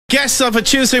Guests up a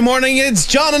Tuesday morning, it's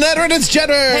John and Edward, it's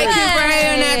Jedward. Hey Cooper,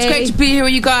 hey Annette, it's great to be here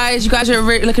with you guys. You guys are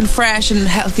looking fresh and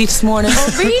healthy this morning.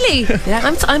 Oh really?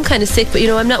 Yeah. I'm kind of sick, but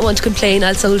I'm not one to complain.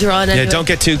 I'll soldier on anyway. Yeah, don't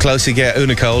get too close, you get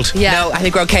Una cold. Yeah. No, I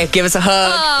think we're okay. Give us a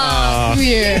hug. Oh.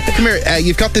 Yeah. Come here,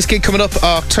 you've got this gig coming up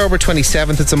October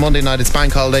 27th. It's a Monday night, it's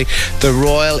bank holiday. The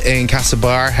Royal in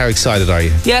Castlebar. How excited are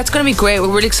you? Yeah, it's going to be great.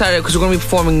 We're really excited because we're going to be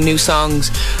performing new songs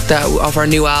of our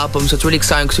new album. So it's really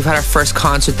exciting because we've had our first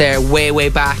concert there way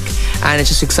back, and it's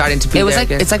just exciting to be there.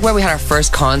 It's like where we had our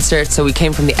first concert. So we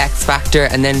came from the X Factor,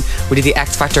 and then we did the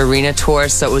X Factor Arena tour.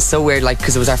 So it was so weird,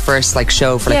 because it was our first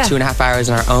show for 2.5 hours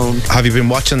on our own. Have you been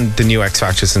watching the new X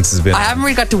Factor since it's been? I haven't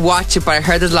really got to watch it, but I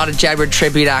heard there's a lot of Jedward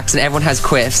tribute acts, and everyone has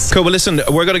quiffs. Cool. Well, listen,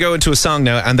 we're going to go into a song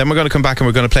now, and then we're going to come back and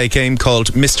we're going to play a game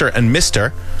called Mr. and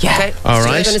Mr. Yeah. Okay. All So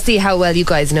right. we're going to see how well you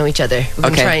guys know each other. We're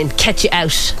going to try and catch you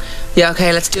out. Yeah,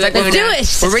 okay, let's do it. Let's do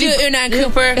it. We're ready. Una and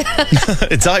Cooper.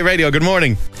 It's iRadio. Good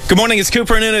morning. Good morning, it's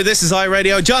Cooper and Una. This is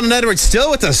iRadio. John and Edward still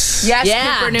with us. Yes,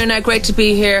 Yeah. Cooper and Una, great to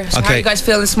be here. So how Okay. are you guys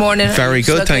feeling this morning? Very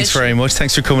good. Thanks Sluggish? very much.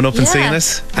 Thanks for coming up and Yeah. seeing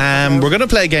us. We're going to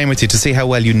play a game with you to see how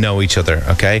well you know each other,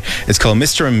 okay? It's called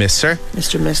Mr. and Mr.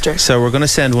 Mr. So we're going to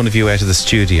send one of you out of the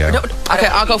studio. Okay,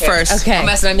 I'll go first. Okay. I'm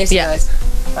messing. I miss you guys.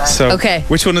 So Okay.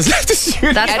 which one is left the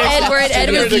studio? That's Edward.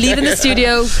 Edward's leaving the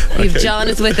studio. We've John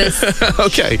is with us.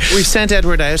 Okay. We've sent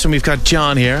Edward out and we've got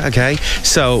John here, okay?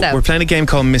 So we're playing a game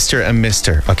called Mr. and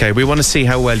Mr. Okay, we want to see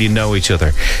how well you know each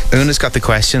other. Una's got the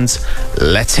questions.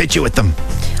 Let's hit you with them.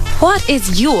 What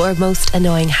is your most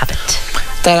annoying habit?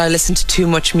 That I listen to too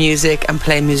much music and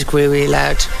play music really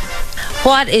loud.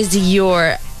 What is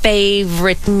your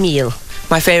favourite meal?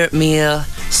 My favourite meal,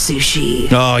 sushi.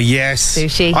 Oh, yes.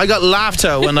 Sushi. I got laughed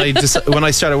at when when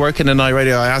I started working in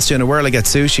iRadio. I asked you, where will I get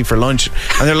sushi for lunch?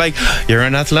 And they're like, you're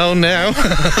on that loan now. And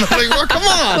I'm like, well, come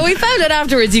on. Well, we found out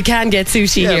afterwards you can get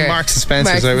sushi Yeah, here. Marks and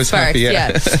Spencer's. Marks I and was happy,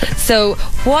 yeah. So,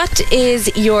 what is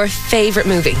your favourite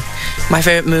movie? My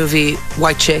favourite movie,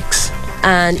 White Chicks.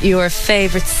 And your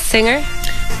favourite singer?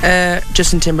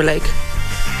 Justin Timberlake.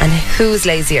 And who's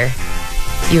lazier?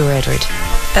 You or Edward?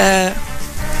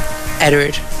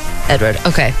 Edward. Edward,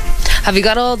 okay. Have you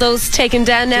got all those taken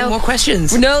down now? More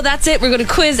questions? No, that's it. We're going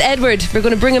to quiz Edward. We're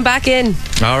going to bring him back in.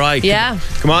 All right. Yeah.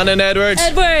 Come on in, Edward.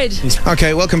 Edward!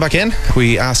 Okay, welcome back in.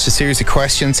 We asked a series of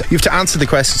questions. You have to answer the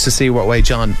questions to see what way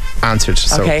John answered.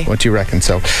 So Okay. what do you reckon?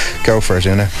 So go for it,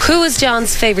 Una. Who is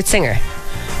John's favourite singer?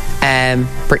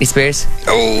 Britney Spears.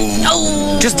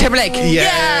 Oh! Just Timberlake.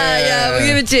 Yeah, we'll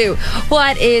give it to you.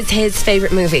 What is his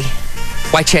favourite movie?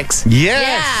 White Chicks.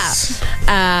 Yes.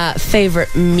 Yeah.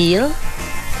 Favourite meal?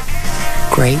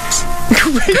 Grapes.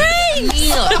 Great!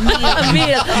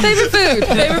 Meal. Favourite food?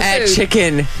 Favourite food?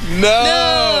 Chicken.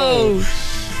 No.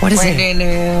 What is it?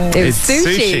 It was It's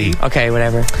sushi. Okay,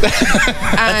 whatever.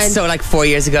 And So 4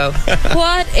 years ago.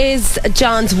 what is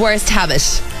John's worst habit?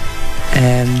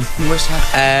 What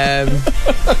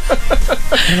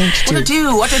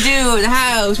to do in the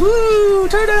house? Woo!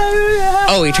 Turn it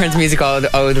Oh, he turns music all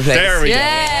over the place. There we go.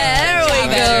 Yeah, there we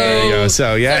go. There you go.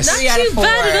 So, yes. Not 3 out of too 4.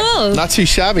 bad at all. Not too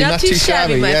shabby. Not too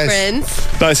shabby, my yes.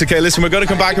 friends. Nice. Okay, listen, we're going to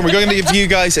come back and we're going to give you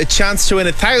guys a chance to win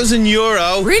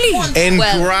 €1,000. Really? In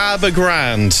Well- Grab a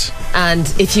Grand. And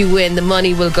if you win, the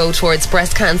money will go towards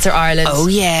Breast Cancer Ireland. Oh,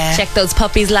 yeah. Check those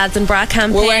Puppies, Lads and Bra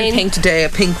campaign. We're wearing pink today, a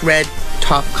pink, red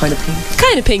top, kind of pink.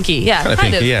 Kind of pinky, yeah. Kind of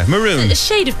pinky, yeah. Maroon. A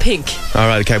shade of pink. All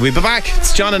right, okay, we'll be back.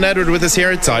 It's John and Edward with us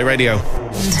here. It's iRadio.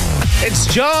 It's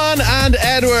John and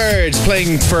Edward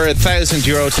playing for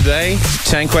 €1,000 today.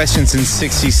 10 questions in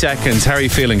 60 seconds. How are you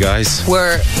feeling, guys?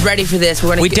 We're ready for this.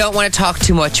 We don't want to talk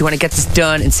too much. You want to get this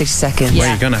done in 60 seconds. Well,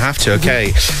 you're going to have to.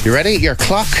 Okay, you ready? Your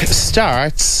clock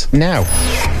starts now.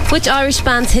 Which Irish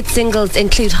band's hit singles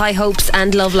include High Hopes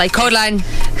and Love Like This? Codeline.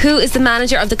 Who is the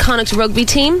manager of the Connacht rugby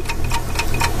team?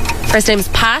 First name is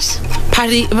Pat.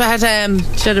 Patty,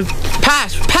 Should have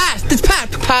Pat. It's Pat.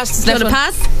 Pass. Should have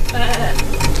pass.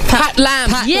 Pat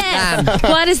Lamb. Yes.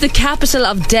 What is the capital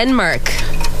of Denmark?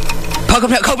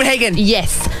 Copenhagen.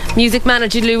 Yes. Music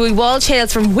manager Louis Walsh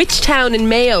hails from which town in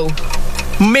Mayo?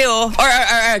 Mill.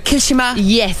 Or Kishima.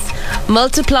 Yes.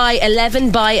 Multiply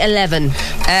 11 by 11.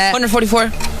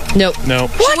 144. No. No.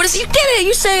 What is you get it?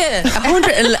 You say it.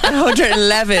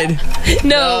 111.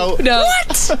 No.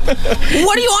 What?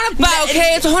 What are you on about?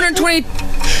 Okay, it's 120.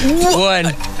 One.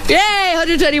 Yay,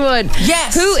 121.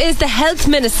 Yes. Who is the health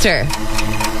minister?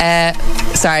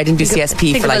 Sorry, I didn't do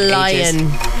CSP Think for of a ages.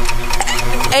 lion.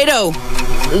 80.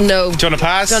 No. Do you want to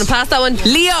pass? Do you want to pass that one?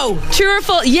 Leo. True or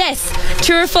false? Yes.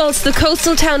 True or false? The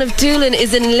coastal town of Doolin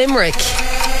is in Limerick.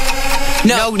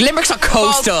 No, Limerick's not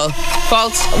coastal.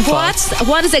 False.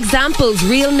 What is Example's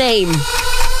real name?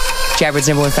 Jedward's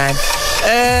 #1 fan.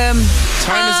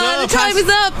 Time is up. Time is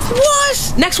up.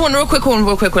 What? Next one, real quick.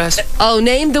 Oh,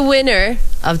 name the winner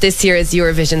of this year's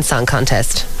Eurovision Song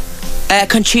Contest.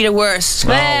 Conchita Wurst.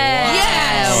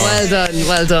 Well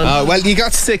done. Well, you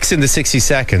got 6 in the 60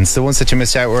 seconds. The ones that you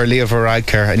missed out were Leah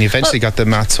Varadkar, and you eventually got the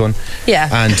maths one. Yeah.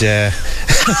 And Guys,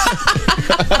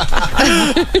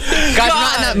 we're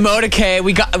not in that mode, okay? I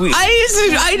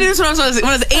did this when I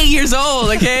was 8 years old,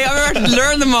 okay? I remember to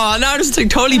learn them all. Now I'm just like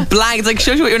totally blank. It's like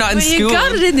shows you what you're not in But school. you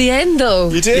got it in the end,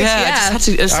 though. you did. Yeah, I just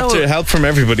had to. After help from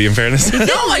everybody, in fairness. No,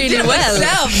 I did well.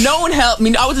 Myself. No one helped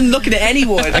me. I wasn't looking at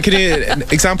anyone. Can you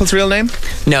example's real name?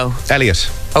 No. Elliot.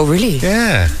 Oh, really?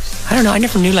 Yeah. I don't know. I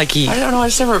never knew like he. I don't know. I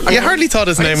just never. You hardly thought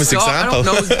his name was I Example.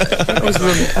 don't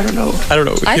know. I don't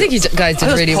know. I think you guys did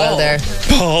really well there.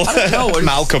 Paul. know.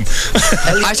 Malcolm.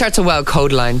 I start to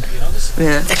code line.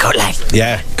 Yeah. The code line.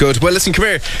 Yeah, good. Well, listen, come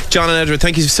here. John and Edward,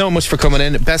 thank you so much for coming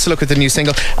in. Best of luck with the new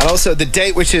single. And also the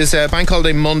date, which is Bank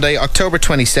Holiday Monday, October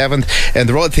 27th in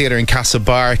the Royal Theatre in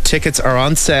Castlebar. Tickets are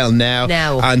on sale now.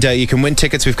 And you can win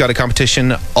tickets. We've got a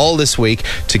competition all this week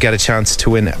to get a chance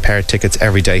to win a pair of tickets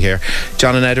every day here.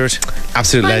 John and Edward,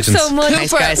 absolute legends. Thanks so much.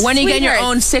 Thanks, guys. When are you getting your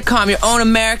own sitcom, your own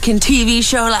American TV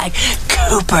show like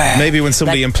Cooper? Maybe when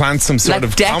somebody implants some sort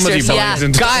like of Dexter, comedy yeah. bones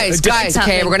into Guys,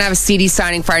 okay, we're going to have a CD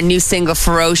signing for our new single,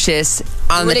 Ferocious,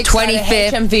 on the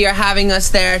 25th. HMV are having us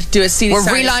there to do a CD We're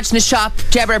signing. relaunching the shop.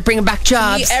 Jedward bringing back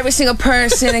jobs. Meet every single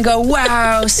person and go,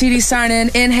 wow, CD signing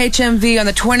in HMV on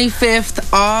the 25th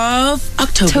of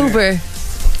October.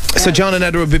 So John and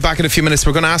Edward will be back in a few minutes.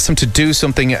 We're going to ask them to do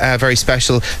something very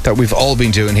special that we've all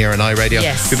been doing here on iRadio.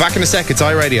 Yes. Be back in a sec. It's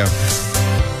iRadio.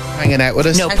 Hanging out with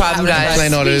us. No problem, guys.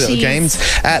 Playing all the little games.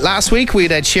 Last week we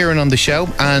had Ed Sheeran on the show,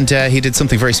 and he did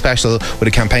something very special with a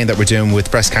campaign that we're doing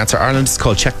with Breast Cancer Ireland. It's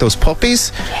called Check Those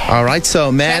Puppies. All right,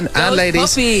 so men and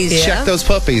ladies, check those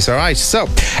puppies. All right, so,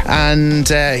 and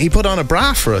he put on a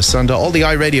bra for us, and all the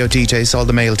iRadio DJs, all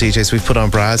the male DJs, we've put on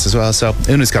bras as well. So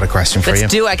Una's got a question for you.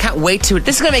 Let's do it. I can't wait to.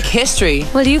 This is going to make history.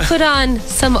 Well, you put on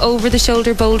some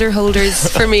over-the-shoulder boulder holders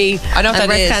for me. I know what that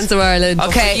Breast is. Cancer Ireland.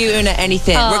 Okay, you Una,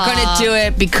 anything. Aww. We're going to do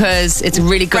it because it's a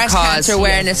really good Breast cause. cancer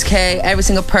Awareness, okay? Every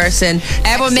single person.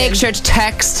 Everyone make sure to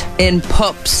text in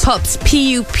PUPS. PUPS,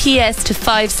 PUPS to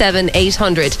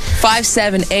 57800.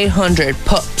 57800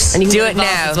 PUPS. And you can do get it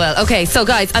involved now as well. Okay, so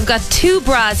guys, I've got 2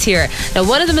 bras here. Now,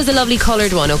 one of them is a lovely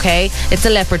coloured one, okay? It's a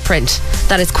leopard print.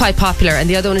 That is quite popular. And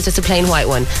the other one is just a plain white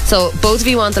one. So both of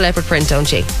you want the leopard print,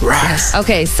 don't you? Yes.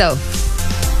 Okay, so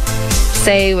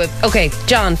say okay,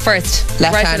 John first.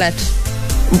 Left right hand. or left?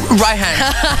 Right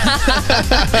hand.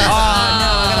 Oh, no,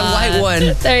 I got a white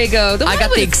one. There you go. I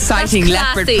got the exciting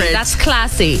leopard print. That's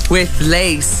classy. With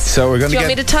lace. So we're going Do to you want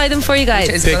me get to tie them for you guys?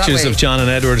 pictures of John and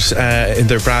Edward in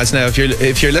their bras now. If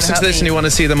you're listening to this and you want to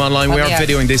see them online, we are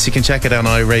videoing this. You can check it out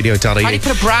on iRadio.ie. How do you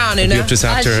put a bra on, Una? Just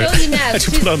after I'll show you now.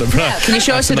 to put on a bra. Can you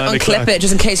show us how to unclip it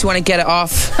just in case you want to get it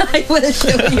off? I will show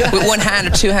you. With one hand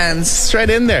or 2 hands. Straight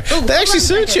in there. They actually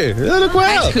suit you. They look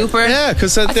well. Thanks, Cooper. Yeah,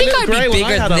 because the think little I'd be grey one I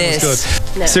bigger had than on was this.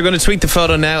 good. No. So we're going to tweet the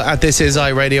photo now at This Is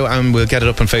iRadio, and we'll get it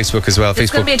up on Facebook as well.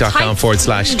 There's gonna be a Facebook.com/.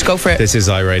 Go for it. This Is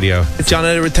iRadio. John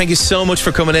and Edward, thank you so much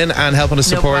for coming in and helping us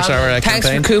support our Thanks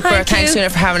campaign. for Cooper. Thank Thanks, you. Una,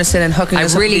 for having us in and hooking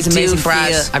us up with these amazing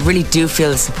bras. I really do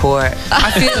feel the support. I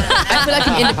feel like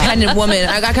an independent woman.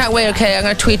 I can't wait, okay? I'm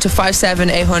going to tweet to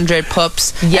 57800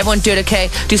 PUPS. Everyone do it, okay?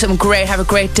 Do something great. Have a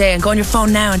great day. And go on your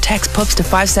phone now and text PUPS to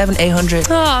 57800.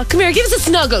 Oh, come here, give us a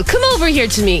snuggle. Come over here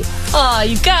to me. Oh,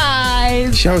 you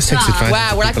guys. She always takes advantage.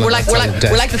 Wow, of we're like people on that side of the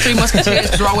we're desk. like the 3 Musketeers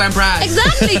because we're all wearing bras.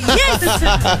 Exactly, yes.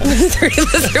 Three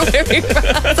of us are wearing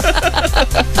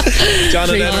bras. John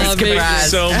and Edward, thank you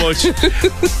so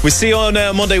much. We see you on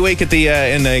Monday week at the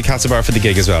in the Castlebar for the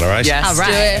gig as well, all right? Yes, All right.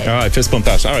 do it. All right, fist bump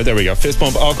that. All right, there we go. Fist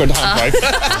bump, awkward hand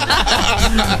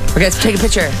vibe. Okay, let's take a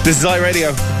picture. This is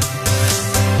iRadio.